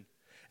position.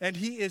 And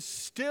he is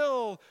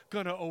still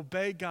going to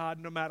obey God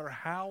no matter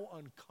how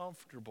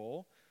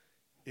uncomfortable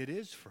it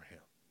is for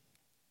him.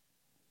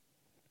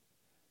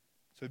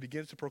 So he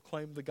begins to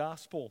proclaim the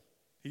gospel.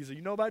 He said,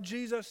 you know about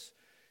Jesus?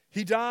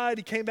 He died.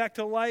 He came back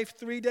to life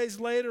 3 days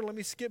later. Let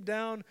me skip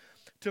down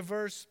to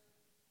verse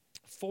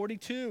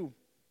 42.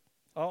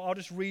 I'll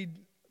just read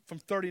from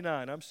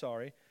 39. I'm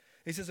sorry.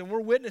 He says, and we're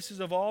witnesses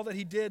of all that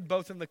he did,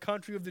 both in the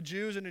country of the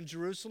Jews and in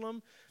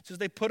Jerusalem. It says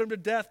they put him to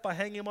death by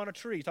hanging him on a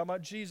tree. Talking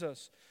about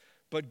Jesus.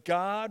 But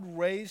God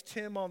raised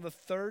him on the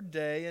third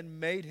day and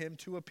made him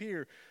to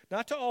appear.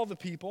 Not to all the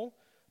people,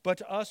 but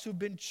to us who've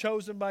been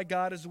chosen by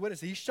God as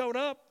witnesses. He showed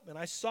up, and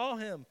I saw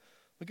him.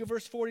 Look at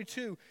verse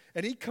 42.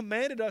 And he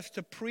commanded us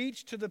to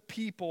preach to the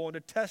people and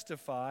to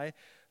testify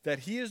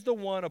that he is the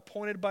one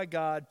appointed by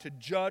God to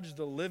judge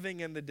the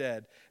living and the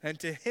dead. And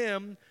to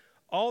him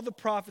all the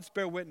prophets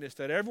bear witness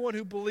that everyone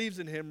who believes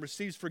in him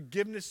receives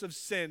forgiveness of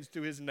sins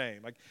through his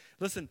name. Like,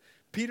 listen,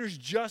 Peter's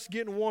just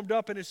getting warmed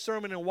up in his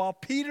sermon, and while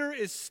Peter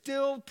is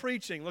still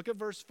preaching, look at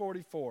verse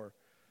 44.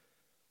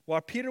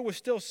 While Peter was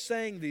still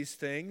saying these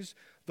things,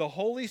 the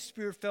Holy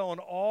Spirit fell on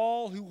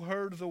all who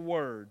heard the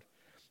word.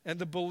 And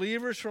the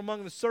believers from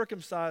among the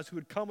circumcised who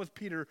had come with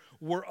Peter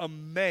were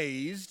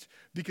amazed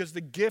because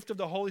the gift of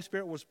the Holy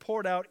Spirit was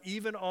poured out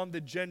even on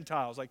the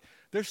Gentiles. Like,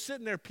 they're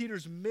sitting there,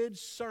 Peter's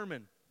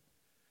mid-sermon.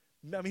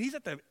 I mean, he's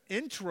at the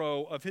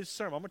intro of his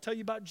sermon. I'm going to tell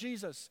you about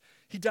Jesus.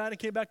 He died and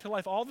came back to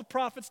life. All the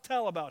prophets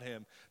tell about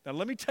him. Now,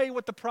 let me tell you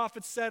what the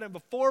prophets said, and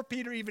before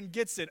Peter even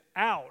gets it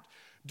out,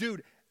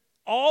 dude,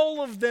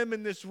 all of them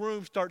in this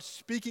room start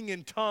speaking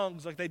in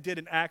tongues like they did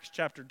in Acts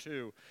chapter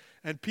 2.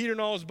 And Peter and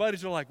all his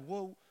buddies are like,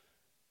 whoa,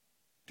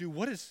 dude,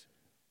 what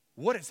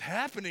is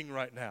happening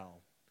right now?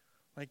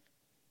 Like,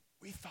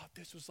 we thought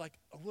this was like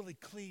a really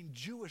clean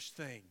Jewish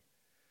thing.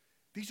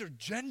 These are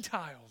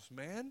Gentiles,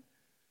 man.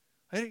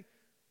 I think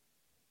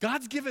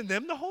God's given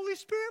them the Holy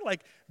Spirit.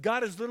 Like,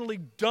 God is literally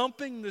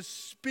dumping the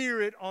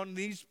Spirit on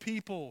these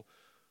people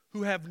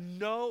who had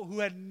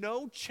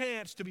no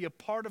chance to be a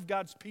part of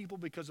God's people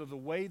because of the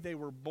way they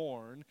were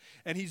born.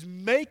 And he's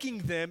making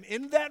them,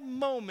 in that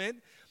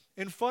moment,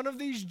 in front of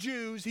these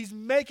Jews, he's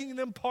making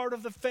them part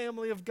of the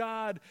family of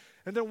God.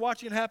 And they're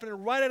watching it happen.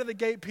 And right out of the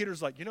gate,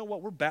 Peter's like, you know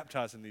what? We're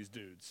baptizing these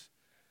dudes.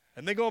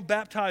 And they go and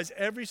baptize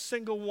every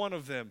single one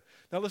of them.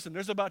 Now listen,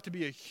 there's about to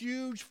be a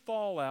huge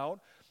fallout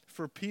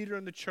for Peter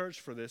and the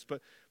church for this,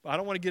 but I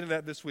don't want to get into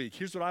that this week.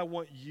 Here's what I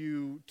want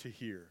you to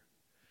hear.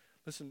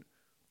 Listen,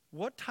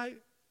 what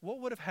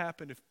would have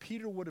happened if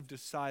Peter would have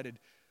decided,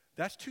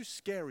 that's too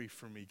scary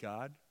for me,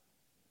 God?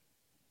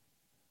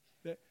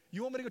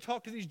 You want me to go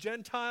talk to these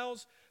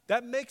Gentiles?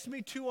 That makes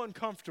me too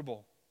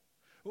uncomfortable.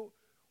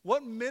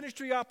 What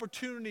ministry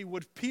opportunity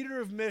would Peter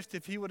have missed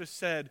if he would have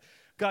said,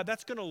 God,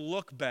 that's going to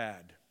look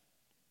bad.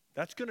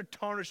 That's going to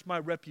tarnish my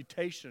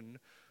reputation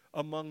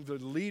among the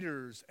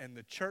leaders and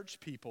the church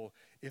people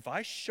if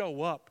I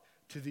show up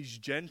to these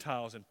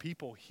Gentiles and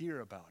people hear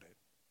about it.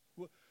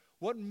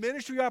 What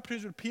ministry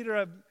opportunities would Peter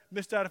have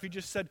missed out if he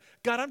just said,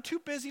 God, I'm too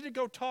busy to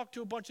go talk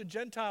to a bunch of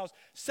Gentiles.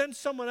 Send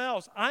someone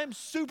else. I'm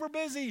super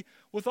busy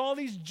with all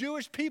these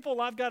Jewish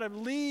people I've got to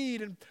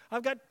lead, and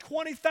I've got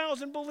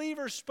 20,000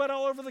 believers spread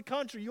all over the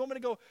country. You want me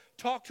to go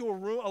talk to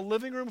a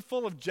living room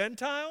full of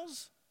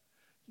Gentiles?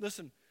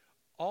 Listen,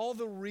 all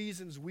the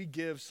reasons we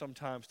give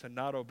sometimes to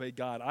not obey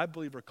God, I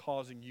believe are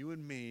causing you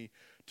and me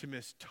to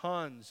miss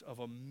tons of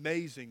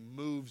amazing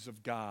moves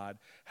of God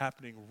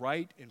happening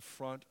right in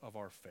front of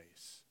our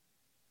face.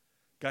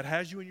 God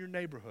has you in your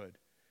neighborhood.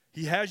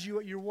 He has you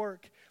at your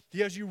work. He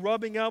has you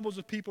rubbing elbows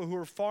with people who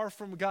are far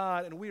from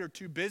God, and we are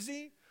too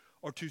busy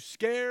or too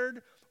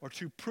scared or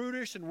too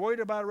prudish and worried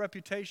about a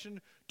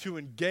reputation to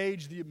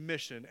engage the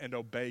mission and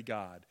obey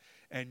God.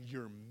 And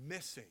you're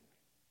missing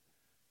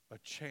a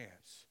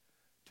chance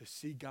to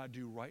see God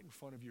do right in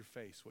front of your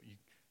face what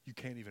you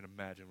can't even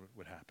imagine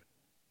would happen.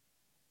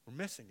 We're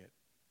missing it.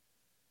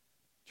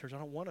 Church, I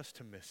don't want us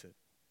to miss it.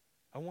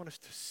 I want us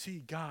to see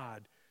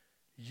God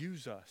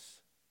use us.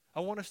 I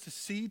want us to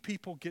see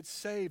people get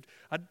saved.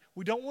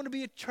 We don't want to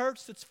be a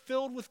church that's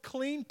filled with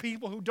clean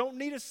people who don't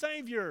need a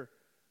Savior.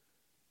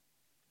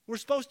 We're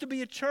supposed to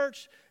be a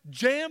church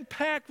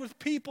jam-packed with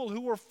people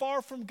who were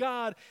far from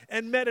God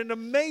and met an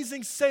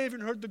amazing Savior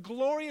and heard the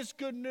glorious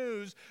good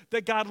news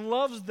that God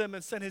loves them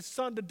and sent His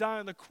Son to die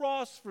on the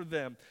cross for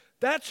them.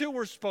 That's who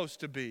we're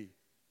supposed to be.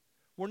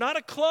 We're not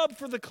a club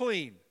for the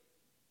clean.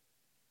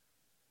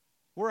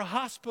 We're a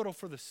hospital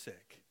for the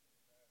sick.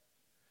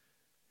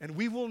 And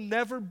we will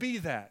never be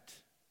that.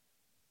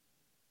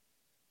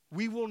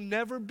 We will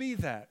never be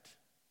that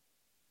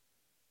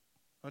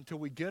until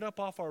we get up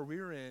off our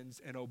rear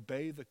ends and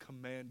obey the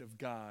command of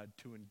God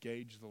to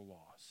engage the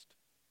lost.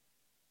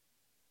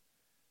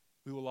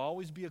 We will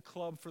always be a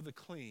club for the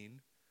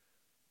clean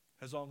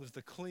as long as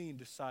the clean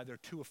decide they're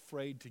too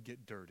afraid to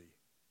get dirty.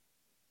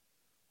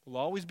 We'll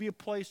always be a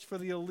place for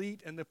the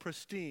elite and the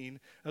pristine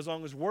as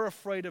long as we're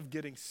afraid of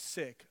getting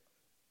sick.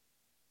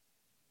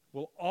 We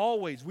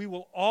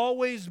will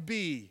always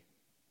be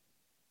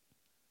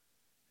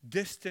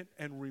distant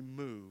and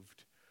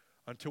removed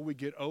until we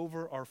get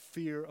over our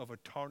fear of a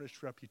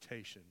tarnished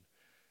reputation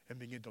and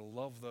begin to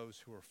love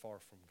those who are far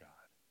from God.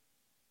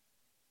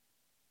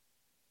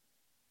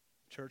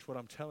 Church, what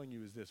I'm telling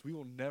you is this: we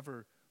will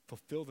never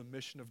fulfill the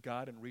mission of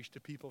God and reach the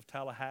people of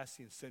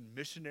Tallahassee and send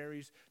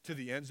missionaries to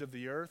the ends of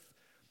the earth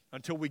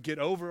until we get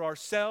over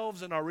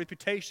ourselves and our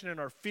reputation and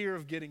our fear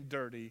of getting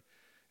dirty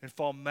and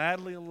fall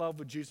madly in love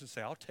with Jesus and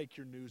say, I'll take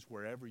your news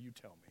wherever you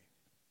tell me.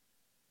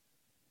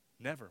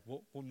 Never.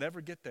 We'll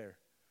never get there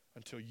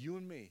until you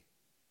and me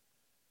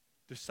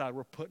decide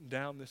we're putting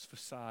down this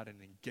facade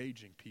and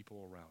engaging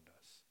people around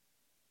us.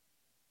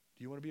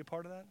 Do you want to be a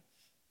part of that?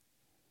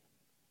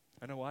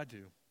 I know I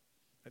do.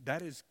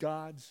 That is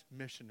God's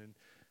mission. And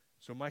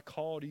so my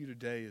call to you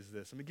today is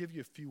this. Let me give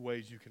you a few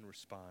ways you can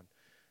respond.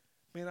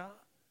 Man,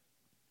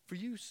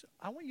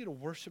 I want you to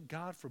worship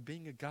God for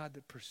being a God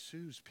that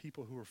pursues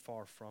people who are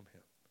far from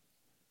Him.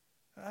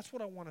 That's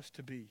what I want us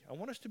to be. I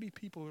want us to be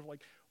people who are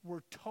like,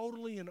 we're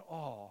totally in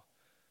awe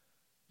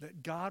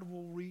that God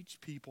will reach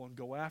people and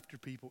go after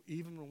people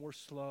even when we're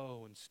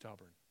slow and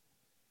stubborn.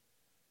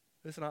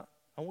 Listen,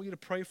 I want you to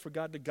pray for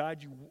God to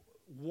guide you.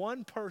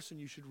 One person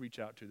you should reach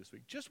out to this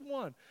week. Just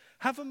one.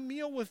 Have a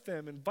meal with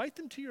them. Invite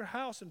them to your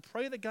house and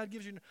pray that God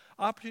gives you an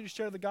opportunity to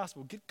share the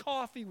gospel. Get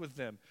coffee with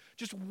them.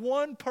 Just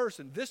one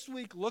person. This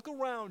week, look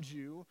around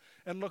you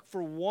and look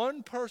for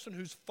one person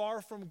who's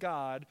far from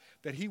God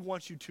that He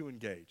wants you to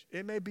engage.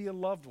 It may be a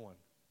loved one.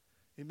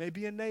 It may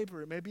be a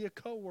neighbor. It may be a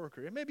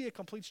coworker. It may be a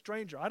complete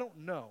stranger. I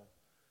don't know.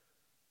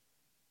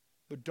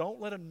 But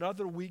don't let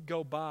another week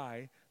go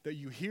by that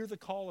you hear the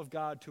call of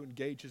God to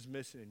engage His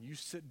mission and you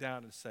sit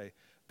down and say,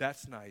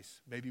 that's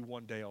nice. Maybe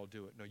one day I'll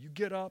do it. No, you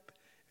get up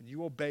and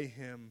you obey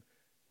Him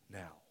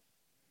now.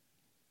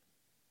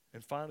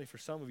 And finally, for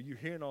some of you, you're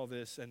hearing all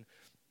this and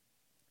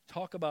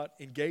talk about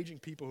engaging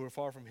people who are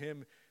far from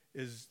Him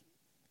is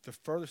the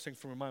furthest thing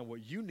from your mind.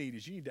 What you need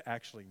is you need to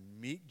actually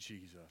meet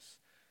Jesus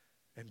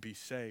and be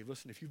saved.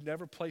 Listen, if you've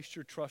never placed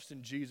your trust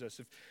in Jesus,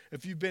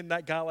 if you've been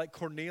that guy like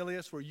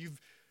Cornelius where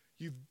you've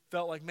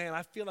felt like, man,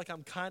 I feel like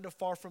I'm kind of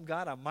far from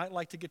God. I might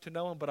like to get to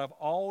know Him, but I've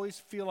always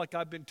feel like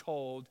I've been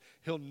told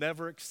He'll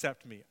never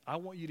accept me. I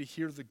want you to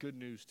hear the good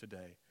news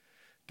today.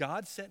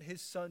 God sent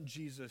His Son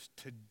Jesus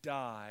to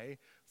die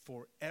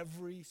for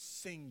every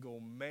single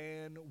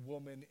man,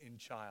 woman, and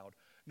child.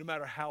 No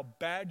matter how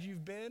bad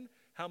you've been,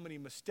 how many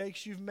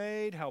mistakes you've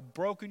made, how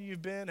broken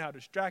you've been, how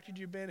distracted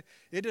you've been.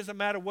 It doesn't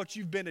matter what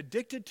you've been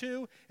addicted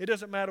to. It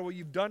doesn't matter what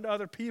you've done to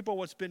other people,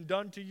 what's been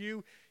done to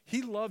you.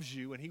 He loves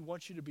you, and he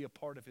wants you to be a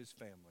part of his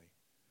family.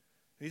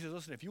 And he says,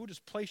 listen, if you will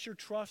just place your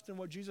trust in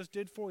what Jesus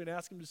did for you and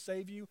ask him to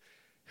save you,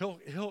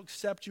 he'll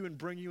accept you and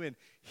bring you in.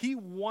 He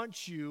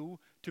wants you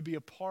to be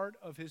a part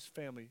of his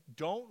family.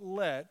 Don't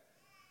let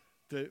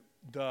the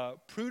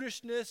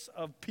prudishness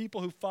of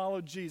people who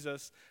follow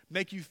Jesus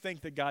make you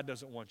think that God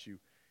doesn't want you.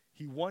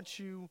 He wants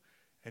you,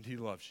 and he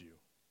loves you.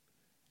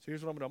 So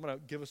here's what I'm going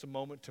to give us a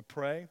moment to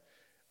pray.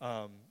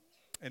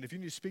 And if you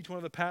need to speak to one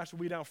of the pastors,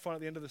 we'll be down front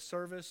at the end of the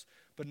service.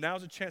 But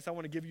now's a chance I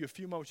want to give you a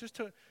few moments just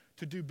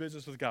to do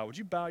business with God. Would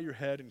you bow your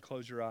head and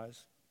close your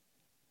eyes?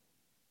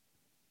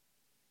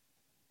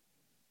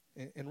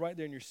 And right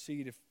there in your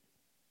seat,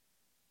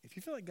 if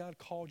you feel like God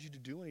called you to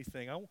do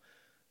anything,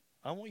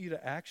 I want you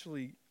to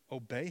actually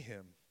obey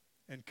him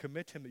and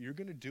commit to him that you're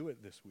going to do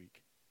it this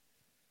week.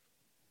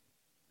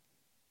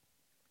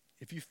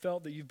 If you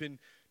felt that you've been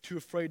too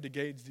afraid to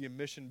gauge the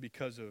admission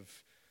because of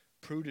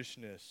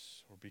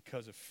prudishness or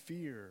because of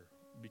fear,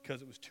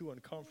 because it was too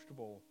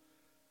uncomfortable,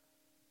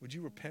 would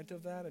you repent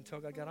of that and tell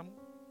God, I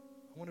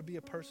want to be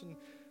a person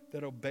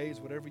that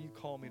obeys whatever you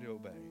call me to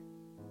obey?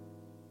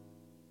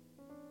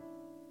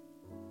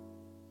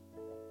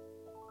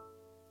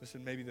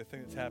 Listen, maybe the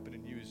thing that's happened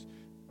in you is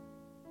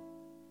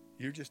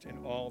you're just in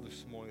awe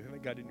this morning. The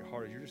thing that God did in your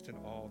heart is you're just in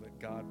awe that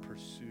God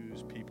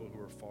pursues people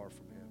who are far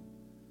from him.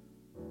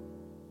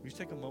 Will you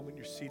take a moment in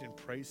your seat and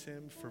praise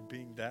him for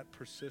being that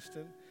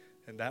persistent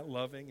and that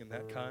loving and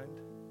that kind?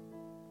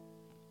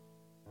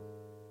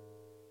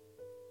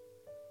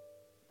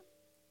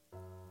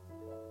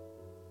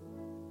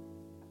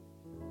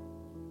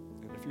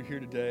 And if you're here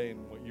today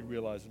and what you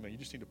realize is, man, you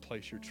just need to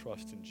place your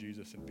trust in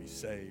Jesus and be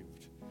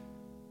saved.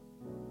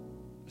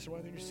 Listen,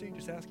 right there in your seat,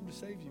 just ask him to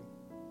save you.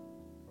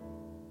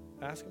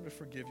 Ask him to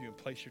forgive you and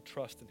place your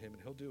trust in him,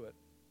 and he'll do it.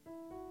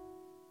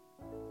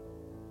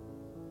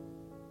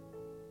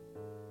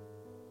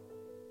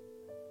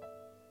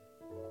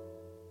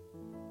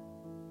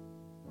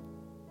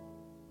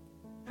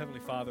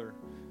 Heavenly Father,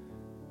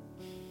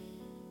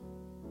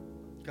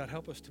 God,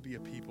 help us to be a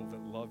people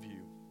that love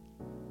you.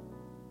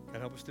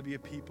 God, help us to be a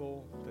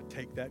people that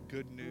take that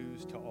good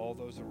news to all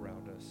those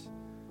around us.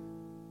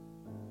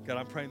 God,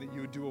 I'm praying that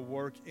you would do a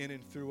work in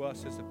and through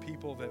us as a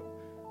people, that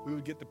we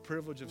would get the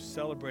privilege of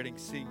celebrating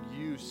seeing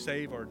you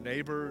save our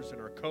neighbors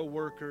and our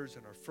co-workers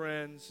and our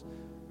friends.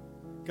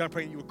 God, I'm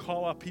praying that you would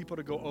call out people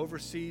to go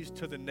overseas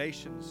to the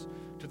nations,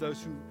 to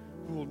those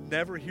who will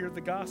never hear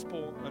the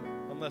gospel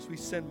unless we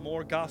send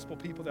more gospel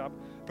people there. I'm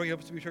praying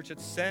us to be a church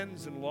that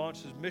sends and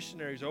launches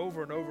missionaries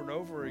over and over and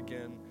over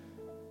again.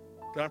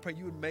 God, I'm praying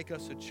you would make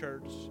us a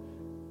church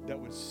that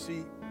would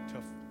seek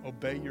to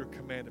obey your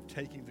command of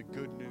taking the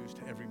good news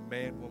to every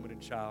man, woman,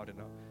 and child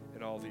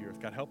in all the earth.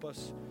 God, help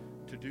us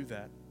to do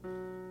that.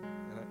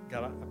 And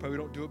God, I pray we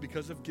don't do it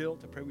because of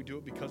guilt. I pray we do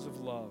it because of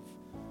love.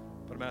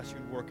 But I'm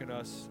asking you to work in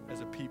us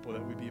as a people,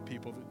 that we be a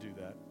people that do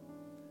that.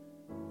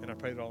 And I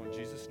pray it all in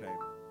Jesus' name.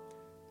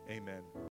 Amen.